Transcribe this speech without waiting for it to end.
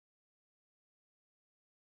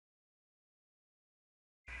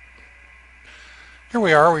Here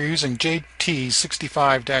we are, we're using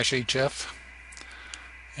JT65-HF,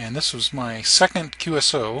 and this was my second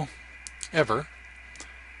QSO ever,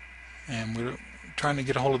 and we're trying to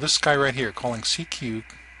get a hold of this guy right here, calling CQ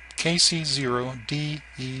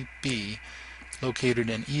KC0DEB, located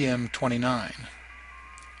in EM29.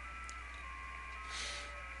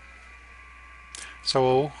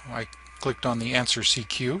 So I clicked on the answer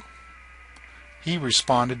CQ. He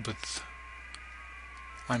responded with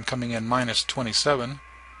I'm coming in -27.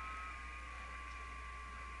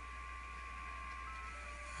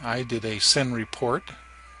 I did a send report,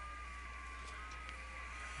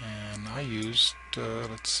 and I used,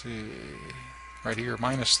 let's see, right here,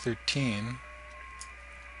 -13.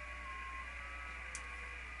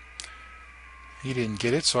 He didn't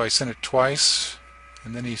get it, so I sent it twice,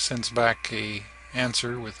 and then he sends back a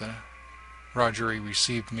answer with a Roger, he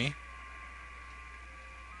received me.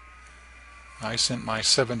 I sent my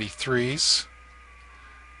 73s,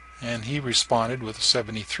 and he responded with a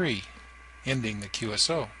 73, ending the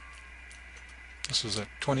QSO. This was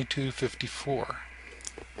at 22:54,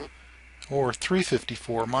 or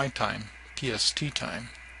 3:54 my time, PST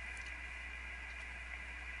time.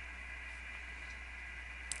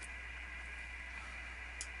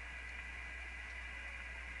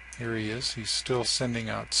 Here he is, he's still sending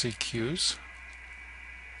out CQs.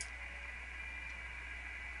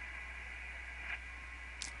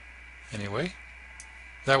 Anyway,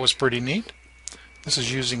 that was pretty neat. This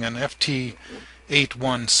is using an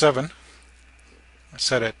FT817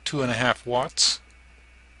 set at 2.5 watts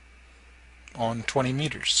on 20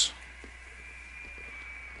 meters.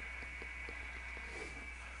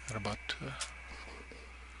 At about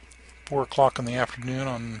 4 o'clock in the afternoon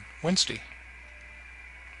on Wednesday.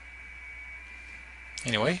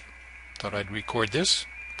 Anyway, thought I'd record this.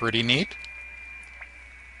 Pretty neat.